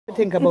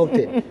Think about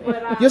it.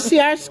 You see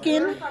our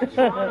skin?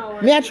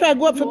 May I try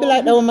go up for be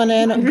like that woman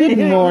and good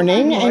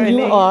morning, and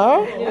you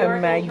are?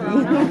 I'm Maggie.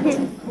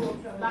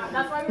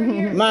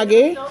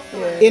 Maggie?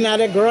 In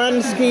the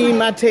grand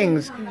scheme of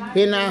things.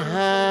 In a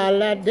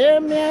all of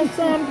them yeah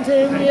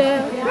something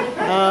yeah.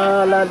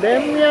 All of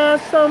them yeah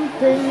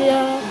something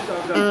yeah.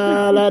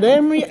 All of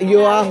them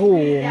you are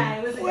who?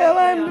 Well,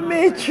 I'm the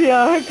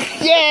matriarch.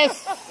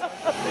 Yes!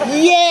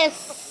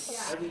 Yes!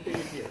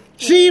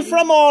 She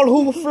from all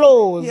who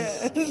flows.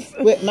 Yes.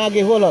 Wait,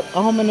 Maggie, hold up.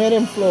 How many of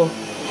them flow?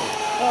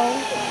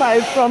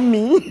 5 from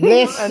me.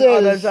 Blessed. And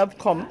others have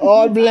come.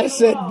 All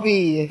blessed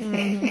be.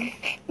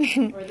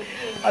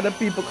 Other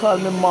people call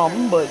me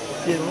mom, but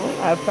you know,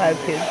 I have 5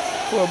 kids,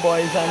 4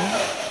 boys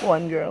and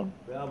 1 girl.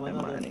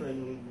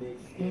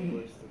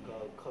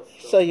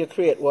 So you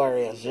create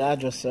warriors,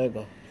 Jadra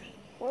Sego.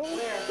 Well,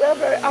 we are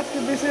very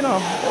activists, you know.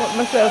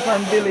 Myself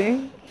and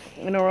Billy,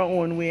 in our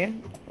own way.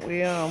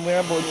 We're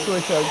about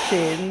social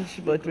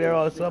change, but we're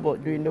also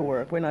about doing the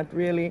work. We're not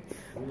really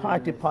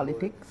party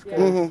politics.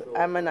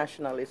 I'm a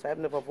nationalist. I've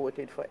never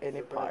voted for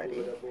any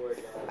party.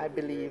 I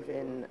believe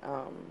in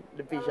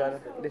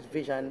this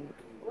vision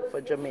for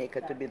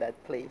Jamaica to be that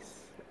place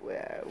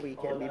where we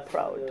can be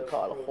proud to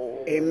call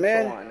home.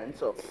 Amen. And so on. And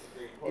so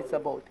it's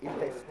about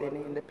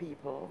investing in the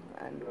people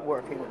and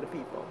working with the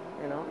people.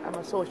 You know, I'm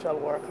a social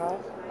worker.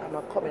 I'm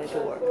a community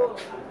worker.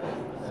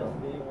 So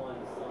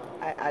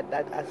I add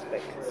that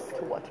aspect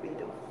to what we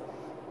do.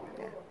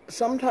 Yeah.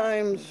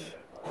 Sometimes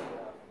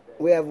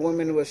we have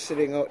women who are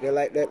sitting out there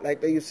like that,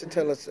 like they used to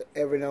tell us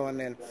every now and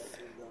then.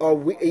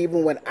 Or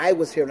even when I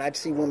was here, and I'd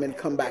see women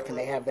come back and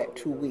they have that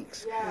 2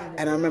 weeks.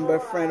 And I remember a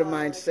friend of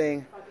mine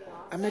saying,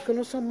 I'm making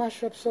us some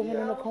mash up, someone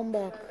gonna come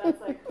back.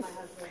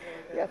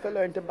 You have to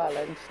learn to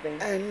balance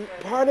things. And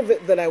part of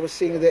it that I was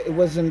seeing that it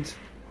wasn't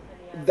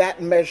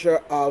that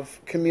measure of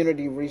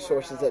community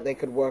resources that they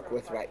could work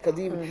with, right?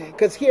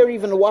 Because here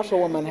even the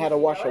washerwoman had a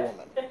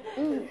washerwoman.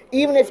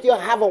 Even if you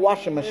have a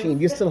washing machine,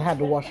 you still had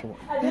the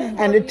washerwoman.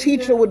 And the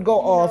teacher would go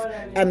off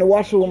and the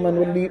washerwoman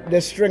would leave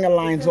the string of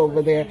lines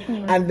over there,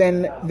 and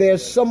then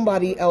there's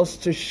somebody else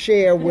to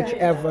share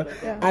whichever,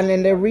 and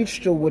then they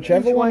reach to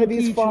whichever one of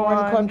these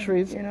foreign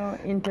countries. You know,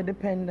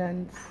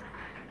 interdependence,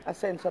 a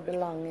sense of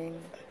belonging.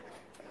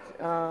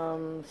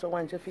 So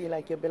once you feel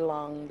like you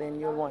belong, then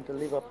you'll want to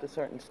live up to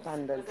certain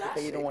standards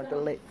because you don't want to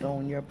let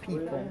down your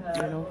people,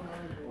 you know.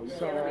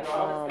 So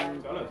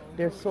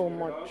there's so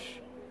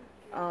much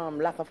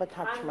lack of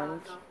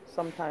attachment.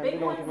 Sometimes we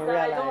don't even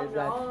realize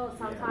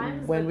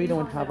that when we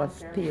don't have a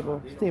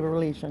stable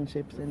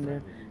relationships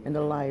in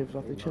the lives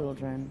of the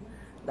children,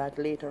 that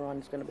later on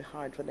it's going to be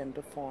hard for them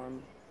to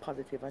form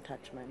positive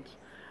attachments.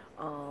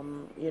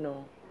 You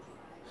know,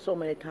 so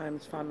many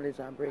times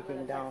families are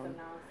breaking down.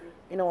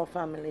 In our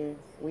family,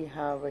 we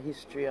have a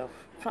history of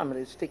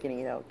families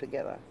sticking it out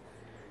together.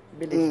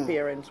 Billy's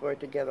parents were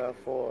together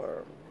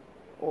for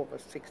over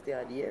 60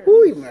 odd years.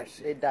 Ooh,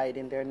 mercy. They died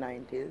in their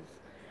 90s.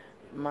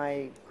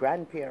 My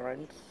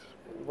grandparents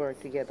were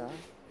together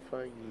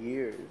for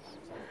years.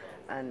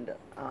 And,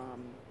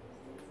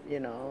 you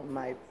know,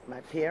 my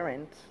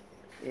parents,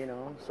 you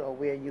know, so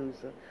we're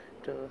used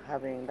to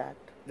having that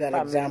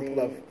example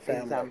of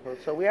family.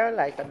 So we are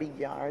like a big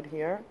yard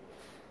here,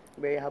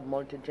 where you have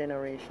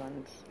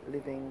multi-generations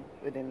living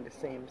within the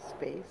same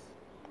space.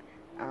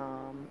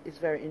 It's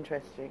very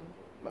interesting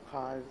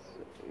because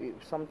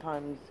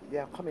sometimes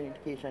there are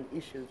communication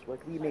issues, but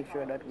we make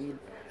sure that we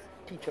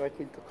teach our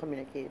kids to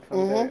communicate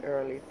from very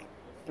early.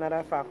 Matter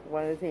of fact,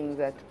 one of the things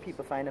that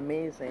people find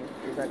amazing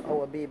is that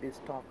our babies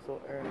talk so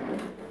early,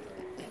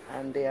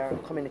 and they are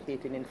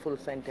communicating in full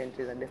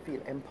sentences, and they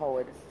feel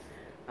empowered,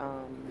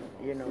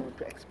 you know,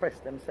 to express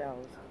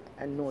themselves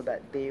and know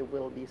that they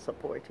will be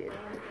supported.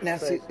 Now,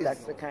 so see,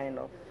 that's the kind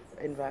of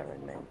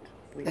environment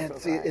we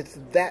provide. See, it's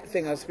that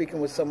thing. I was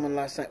speaking with someone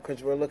last night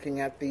because we're looking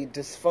at the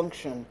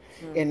dysfunction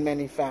in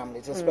many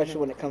families,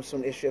 especially when it comes to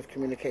an issue of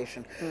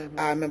communication.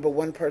 I remember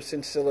one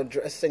person still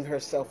addressing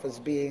herself as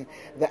being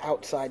the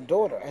outside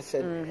daughter. I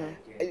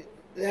said,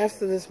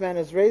 after this man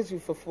has raised you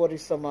for 40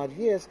 some odd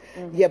years,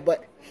 yeah,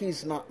 but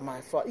he's not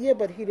my fault. Yeah,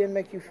 but he didn't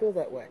make you feel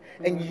that way.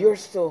 And you're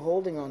still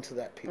holding on to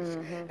that piece.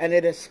 And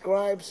it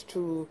ascribes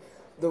to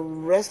the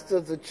rest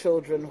of the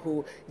children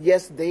who,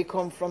 yes, they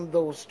come from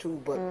those two,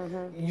 but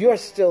you're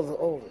still the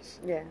oldest.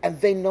 Yeah.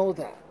 And they know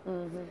that.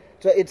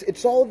 So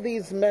it's all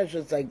these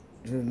measures, like,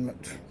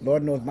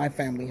 Lord knows my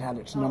family had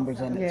its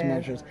numbers and its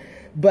measures.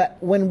 But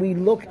when we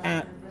look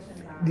at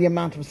the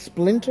amount of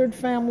splintered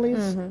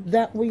families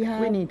that we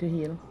have, we need to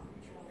heal.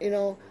 You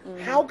know,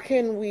 how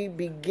can we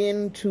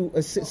begin to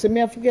assist? So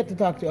may I forget to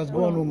talk to us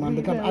grown women,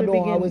 because I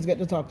don't always get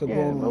to talk to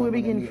grown women. But we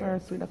begin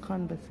first with a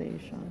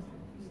conversation.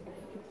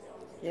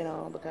 You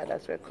know, because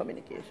that's where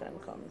communication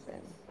comes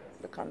in,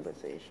 the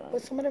conversation.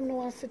 But some of them don't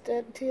want to sit there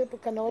at the table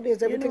because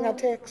nowadays everything I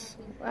text.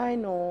 I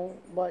know,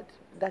 but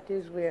that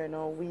is where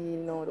now we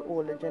know the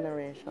older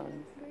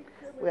generation,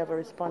 we have a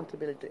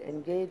responsibility to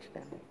engage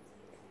them.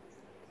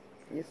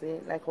 You see,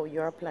 like how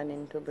you're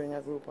planning to bring a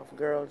group of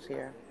girls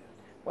here.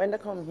 When they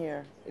come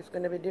here, it's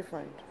going to be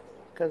different.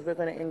 because we're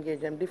going to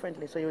engage them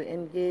differently. So you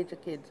engage the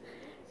kids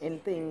in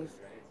things,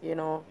 you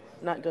know,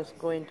 not just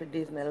going to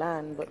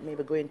Disneyland, but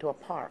maybe going to a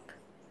park.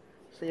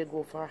 So you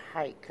go for a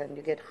hike and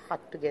you get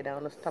hot together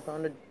and stop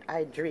on to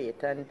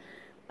hydrate and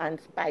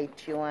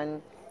spite you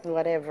and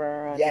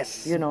whatever. And,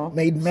 yes, you know,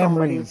 made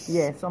memories.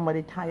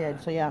 Somebody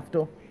tired, so you have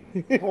to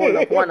hold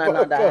up one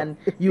another and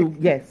you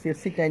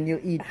sit and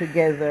you eat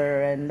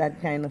together and that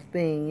kind of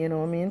thing, you know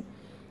what I mean?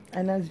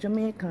 And as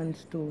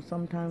Jamaicans too,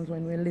 sometimes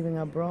when we're living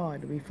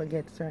abroad, we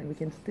forget we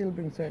can still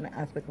bring certain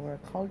aspects of our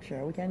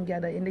culture. We can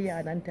gather in the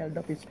yard and tell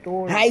duppy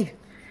stories. Hi.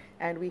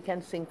 And we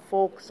can sing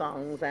folk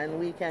songs, and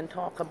we can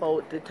talk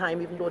about the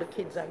time, even though the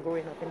kids are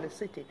growing up in the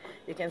city,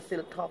 you can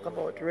still talk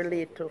about,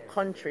 relate to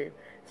country,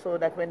 so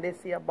that when they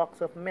see a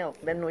box of milk,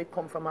 they know it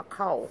come from a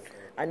cow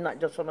and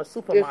not just from a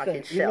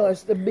supermarket shelf. You know,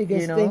 it's the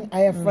biggest thing. I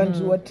have friends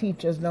who are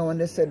teachers now,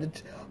 and they said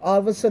that all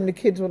of a sudden the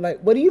kids were like,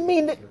 what do you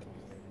mean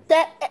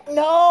that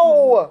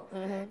no,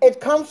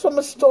 it comes from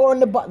a store in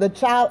the box. The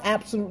child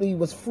absolutely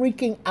was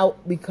freaking out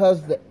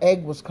because the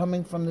egg was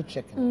coming from the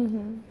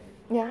chicken.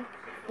 Yeah.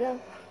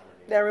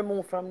 They're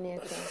removed from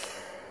nature,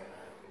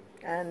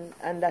 and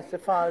that's the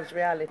false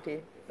reality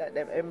that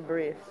they've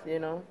embraced, you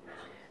know.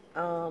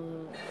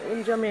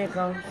 In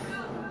Jamaica,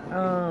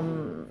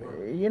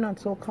 you're not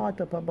so caught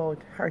up about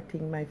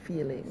hurting my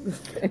feelings.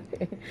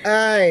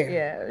 Aye.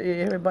 Yeah,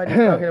 everybody's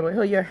talking about,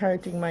 oh, you're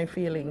hurting my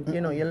feelings.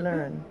 You know, you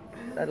learn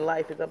that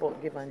life is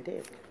about give and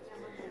take.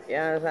 You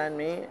understand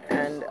me?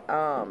 And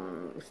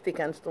stick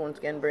and stones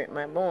can break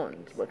my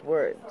bones, but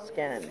words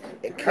can't.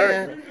 It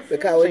can't.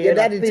 Because your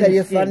daddy tell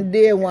you from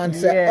day one,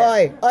 say,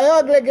 oi,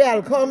 ugly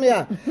girl, come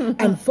here.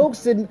 And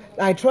folks didn't,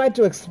 I tried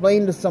to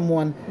explain to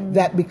someone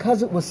that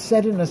because it was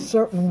said in a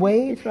certain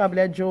way, it's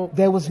probably a joke.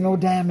 There was no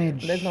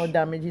damage. There's no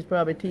damage. He's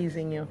probably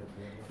teasing you.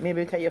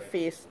 Maybe because you're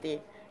feisty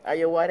or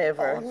you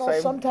whatever. Oh, no,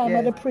 so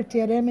sometimes the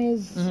prettier them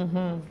is.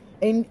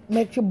 And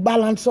make you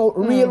balance out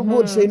real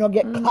good so you don't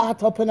get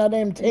caught up in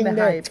them things.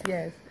 The hype,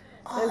 yes.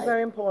 It's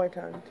very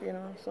important, you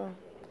know. So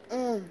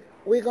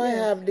we're going to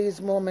have these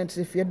moments,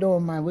 if you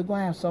don't mind. We're going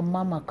to have some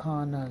mama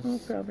corners. No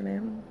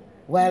problem.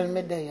 Well,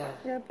 me there.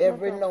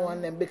 Every now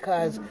and then,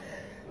 because...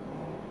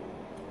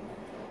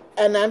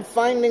 And I'm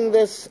finding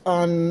this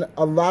on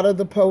a lot of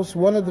the posts.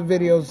 One of the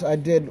videos I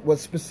did was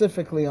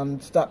specifically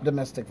on Stop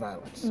Domestic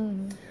Violence.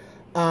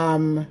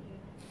 DG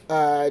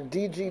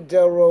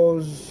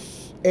Delrose...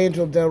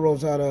 Angel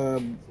Delrose out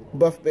of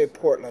Buff Bay,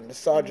 Portland, the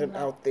sergeant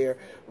out there,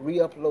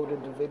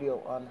 re-uploaded the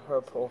video on her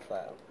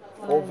profile.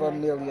 Over 1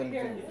 million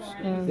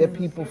views. There are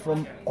people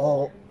from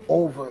all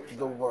over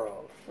the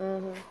world.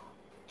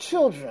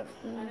 Children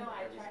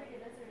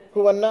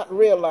who are not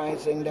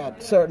realizing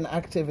that certain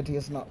activity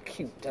is not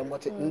cute and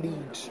what it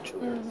leads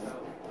to.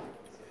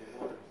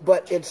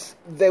 But it's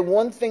the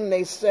one thing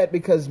they said,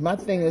 because my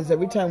thing is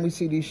every time we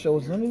see these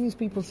shows, none of these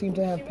people seem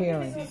to have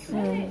parents.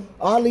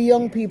 All the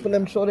young people,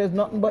 I'm sure there's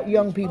nothing but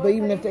young people,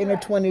 even if they're in their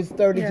 20s,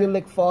 30s, you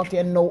look 40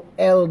 and no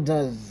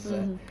elders.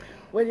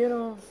 Well, you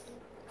know,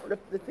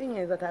 the thing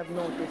is that I've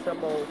noticed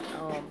about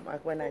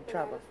like when I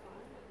travel,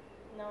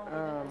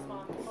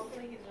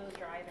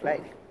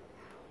 like,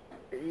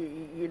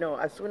 you know,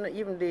 as soon as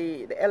even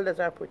the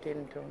elders are put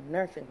into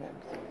nursing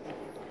homes.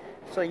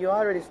 So you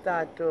already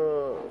start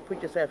to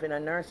put yourself in a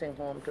nursing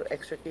home to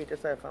extricate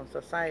yourself from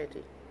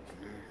society.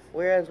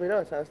 Whereas with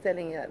us, I was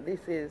telling you that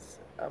this is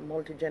a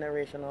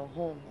multi-generational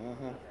home.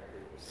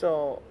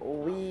 So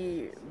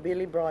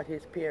Billy brought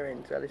his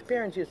parents. Well, his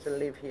parents used to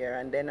live here,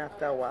 and then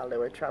after a while they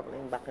were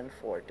traveling back and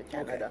forth to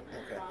Canada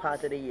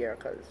part of the year,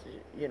 because,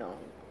 you know,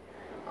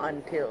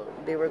 until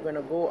they were going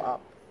to go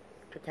up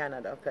to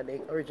Canada, because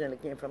they originally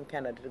came from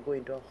Canada to go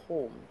into a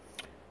home.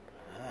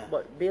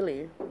 But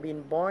Billy,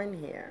 being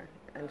born here,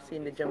 and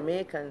seeing the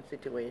Jamaican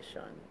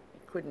situation,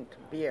 couldn't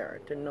bear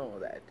to know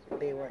that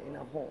they were in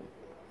a home.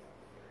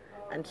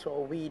 And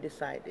so we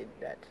decided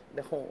that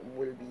the home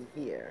will be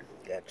here.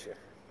 Gotcha.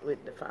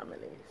 With the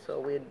family.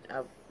 So we'd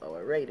have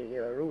our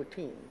regular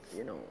routines,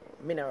 you know,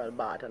 mineral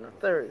bath on a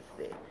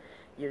Thursday.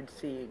 You'd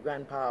see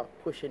Grandpa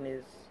pushing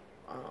his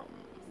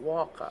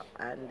walker,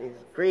 and his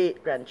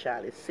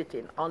great-grandchild is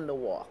sitting on the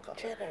walker,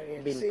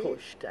 being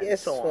pushed and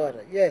so on.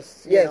 Father.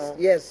 Yes.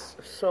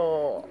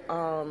 So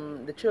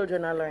the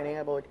children are learning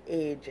about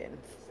aging.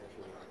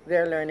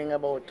 They're learning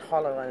about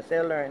tolerance.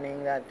 They're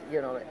learning that,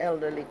 you know, the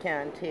elderly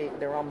can't take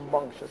the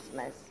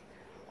rambunctiousness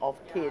of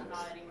kids,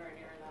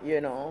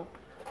 you know.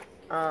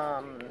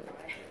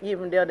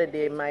 Even the other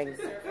day, my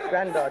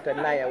granddaughter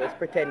Naya was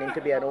pretending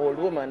to be an old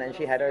woman, and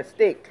she had her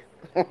stick.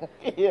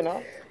 You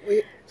know,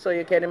 so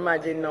you can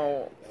imagine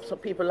now, so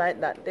people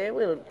like that, they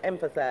will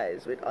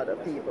empathize with other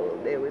people.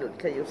 They will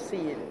tell you,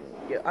 see,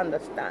 you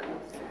understand.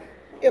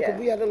 Yeah, but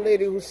we had a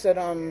lady who said,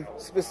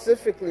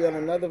 specifically on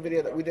another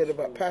video that we did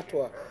about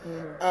patois,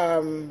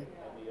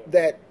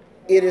 that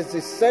it is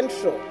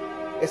essential,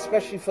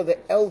 especially for the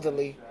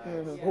elderly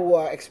who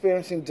are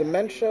experiencing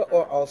dementia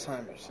or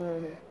Alzheimer's.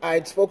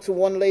 I spoke to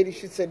one lady,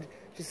 she said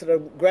her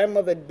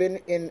grandmother had been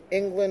in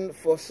England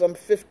for some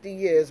 50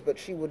 years, but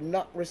she would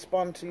not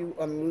respond to you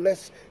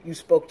unless you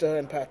spoke to her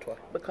in patois.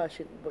 Because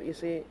but you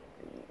see,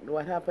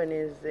 what happened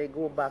is they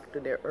go back to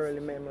their early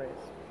memories.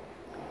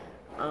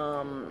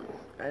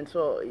 And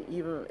so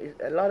even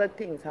a lot of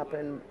things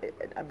happen,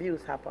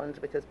 abuse happens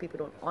because people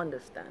don't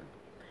understand.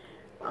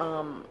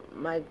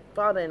 My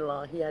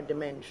father-in-law, he had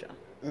dementia.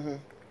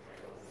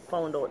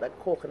 Found out that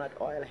coconut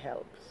oil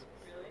helps.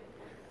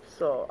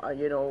 So,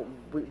 you know,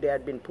 they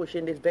had been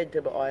pushing this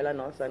vegetable oil on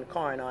us and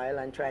corn oil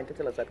and trying to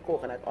tell us that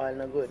coconut oil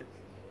no good.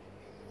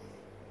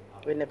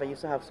 We never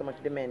used to have so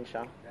much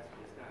dementia.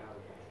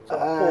 So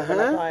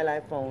coconut oil I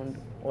found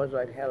was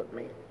what helped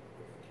me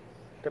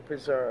to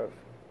preserve.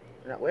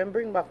 Now, when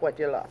bring back what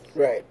you lost.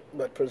 Right,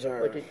 but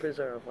preserve. But it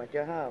preserve what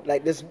you have.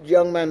 Like this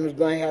young man was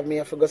going to have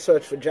me, I forgot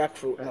search for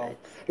jackfruit.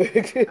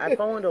 Right. No. I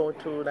found out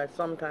too that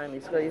sometimes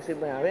it's because you see,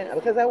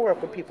 because I work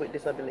with people with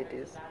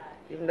disabilities,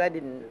 even though I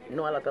didn't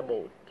know a lot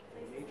about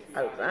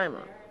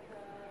Alzheimer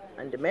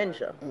and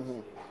dementia,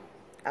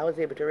 I was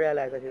able to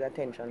realize that his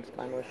attention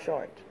span was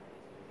short.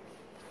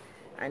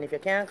 And if you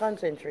can't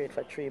concentrate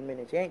for 3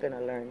 minutes, you ain't going to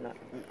learn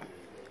nothing.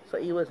 So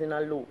he was in a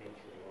loop.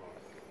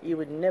 He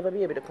would never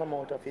be able to come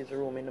out of his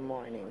room in the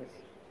mornings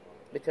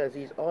because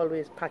he's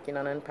always packing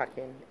and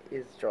unpacking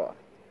his drawer.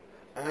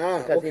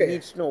 Because he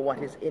needs to know what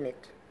is in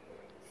it.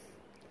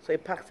 So he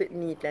packs it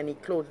neatly and he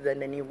closes it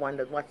and then he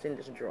wonders what's in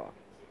this drawer.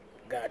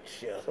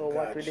 Gotcha. So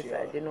what we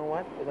decided, you know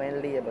what? We're going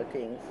to label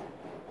things.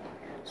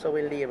 So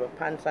we label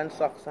pants and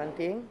socks and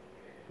things,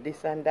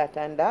 this and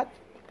that,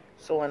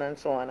 so on and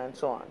so on and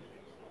so on.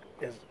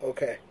 Yes,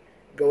 okay.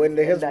 Go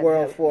into his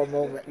world for a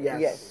moment.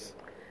 Yes.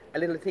 A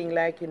little thing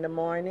like in the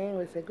morning,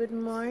 we say, good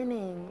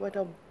morning, what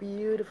a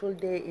beautiful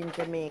day in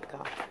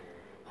Jamaica.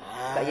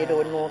 But you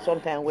don't know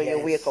sometimes when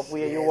you wake up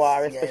where you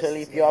are,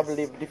 especially if you have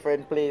lived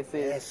different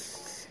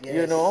places.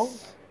 You know?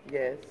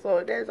 Yes.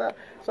 So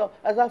so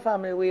as a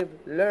family we've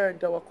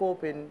learned our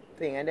coping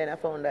thing, and then I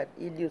found that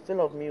he used to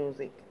love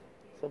music.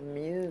 So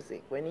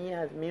music, when he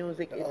has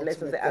music, it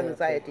lessens the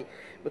anxiety.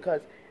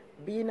 Because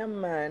being a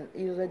man,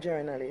 he was a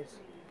journalist.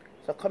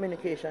 So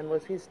communication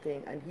was his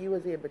thing, and he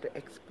was able to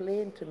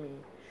explain to me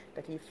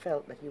that he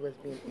felt that he was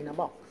being in a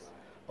box.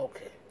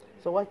 Okay.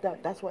 So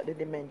that's what the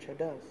dementia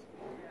does.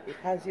 It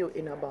has you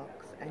in a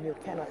box, and you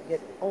cannot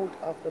get out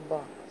of the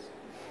box.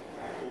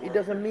 It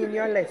doesn't mean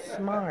you're less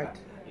smart,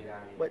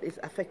 but it's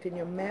affecting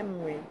your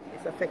memory.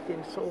 It's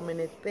affecting so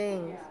many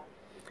things.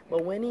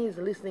 But when he's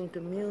listening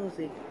to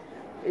music,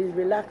 he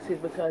relaxes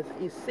because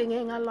he's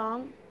singing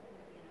along,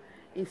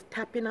 he's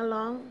tapping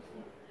along,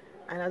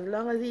 and as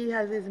long as he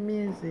has his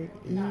music,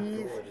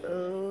 he's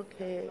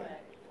okay.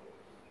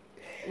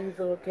 He's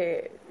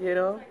okay, you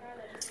know.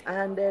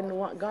 And then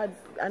what God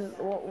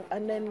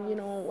and then you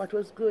know what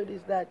was good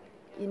is that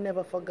he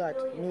never forgot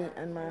me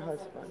and my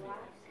husband.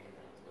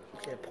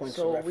 Okay, points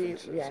of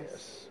references.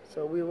 Yes.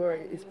 So we were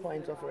his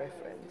points of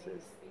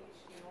references.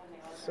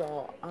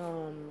 So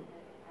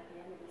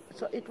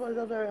so it was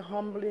a very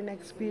humbling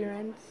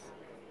experience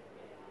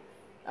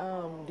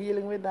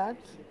dealing with that.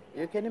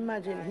 You can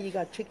imagine he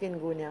got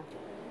chikungunya,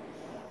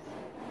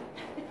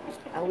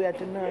 and we had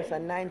to nurse a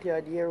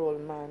 90-odd-year-old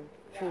man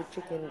through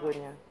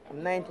chikungunya. A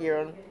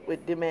 90-year-old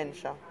with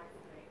dementia.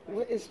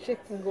 What is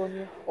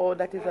chikungunya? Oh,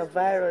 that is a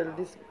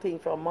viral thing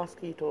from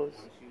mosquitoes.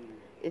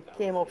 It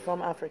came up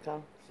from Africa.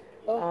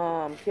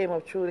 Came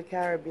up through the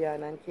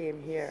Caribbean and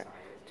came here.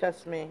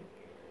 Trust me,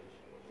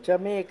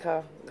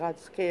 Jamaica got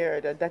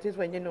scared. And that is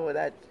when you know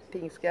that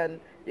you can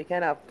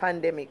have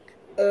pandemic.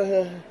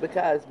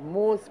 Because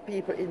most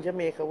people in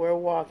Jamaica were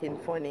walking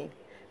funny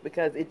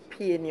because it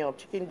peeing you up.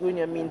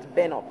 Chikungunya means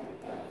bend up.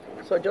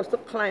 So just to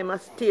climb a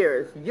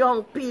stairs,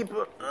 young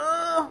people,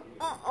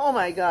 oh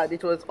my God,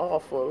 it was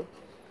awful.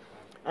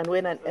 And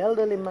when an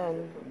elderly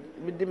man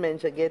with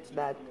dementia gets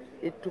that,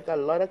 it took a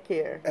lot of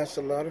care. That's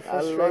a lot of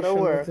frustration. A lot of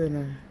work.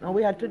 And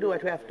we had to do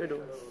what we have to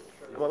do.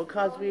 But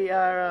because we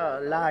are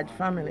a large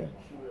family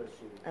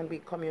and we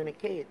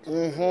communicate.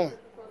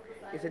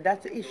 You see,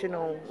 that's the issue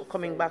now,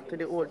 coming back to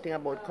the old thing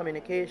about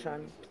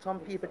communication.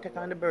 Some people take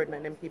on the burden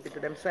and them keep it to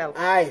themselves.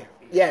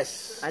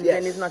 Yes. And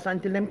then it's not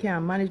until them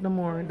can't manage no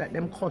more that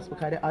them cuss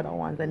because the other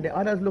ones. And the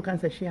others look and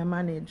say, she can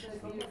manage.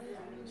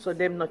 So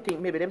them not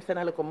think, maybe them spend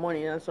a little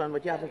money and so on,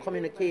 but you haven't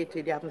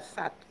communicated, you haven't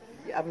sat,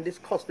 you haven't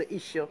discussed the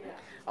issue,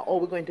 how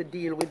we're going to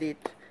deal with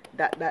it,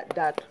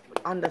 that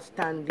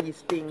understand these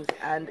things,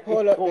 and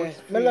hold up there.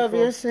 I love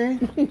you, see?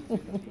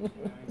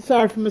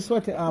 Sorry for my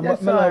sweating arm,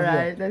 but I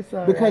love you. That's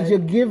all because you're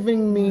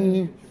giving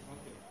me...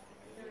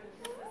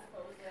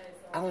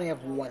 I only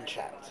have one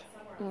child.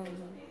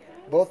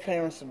 Both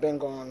parents have been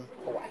gone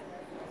a while.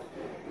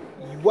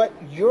 What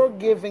you're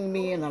giving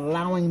me and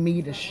allowing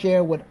me to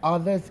share with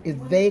others is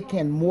they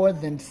can more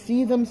than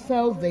see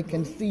themselves, they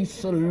can see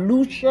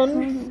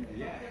solutions.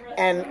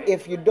 And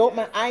if you don't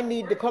mind, I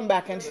need to come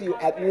back and see you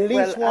at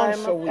least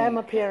once a week. I'm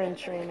a parent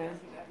trainer.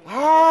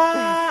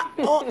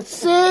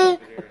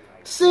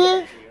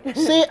 See?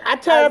 See, a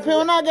therapy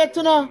we not get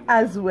to know.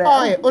 As well.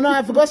 Oh, yeah. You know,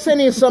 I forgot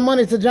sending you some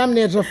money to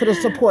Jamnesia for the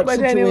support But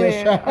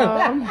situation.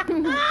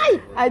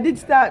 anyway, I did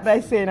start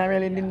by saying I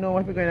really didn't know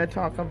what we're going to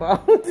talk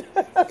about.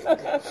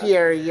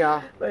 Here,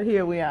 yeah. But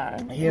here we are.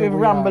 Here We've we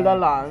rambled are.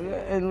 along.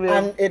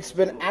 And it's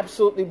been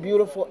absolutely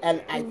beautiful.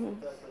 And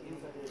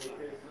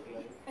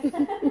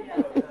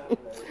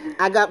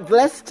I got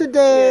blessed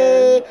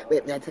today.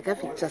 Wait, may I take a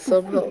picture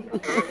somehow?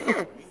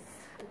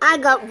 I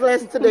got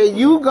blessed today.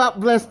 You got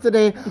blessed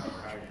today.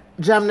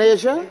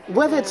 Jamnesia,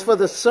 whether it's for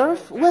the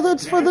surf, whether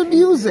it's for the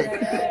music,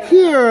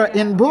 here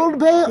in Bull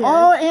Bay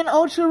or in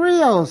Ocho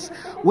Rios.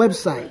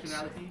 Website.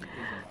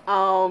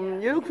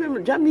 You look for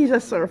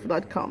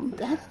jamnesiasurf.com.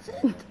 That's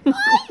it.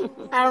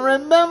 I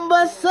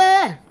remember,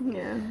 sir.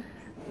 Yeah.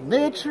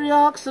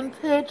 Matriarchs and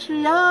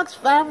patriarchs,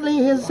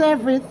 family is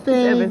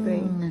everything.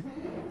 Everything.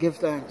 Give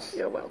thanks.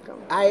 You're welcome.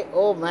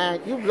 Oh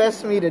man, you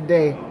blessed me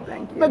today.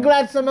 Thank you. I'm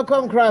glad some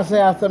come across here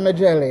after my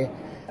jelly.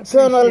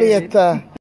 Sooner or Appreciate it. later.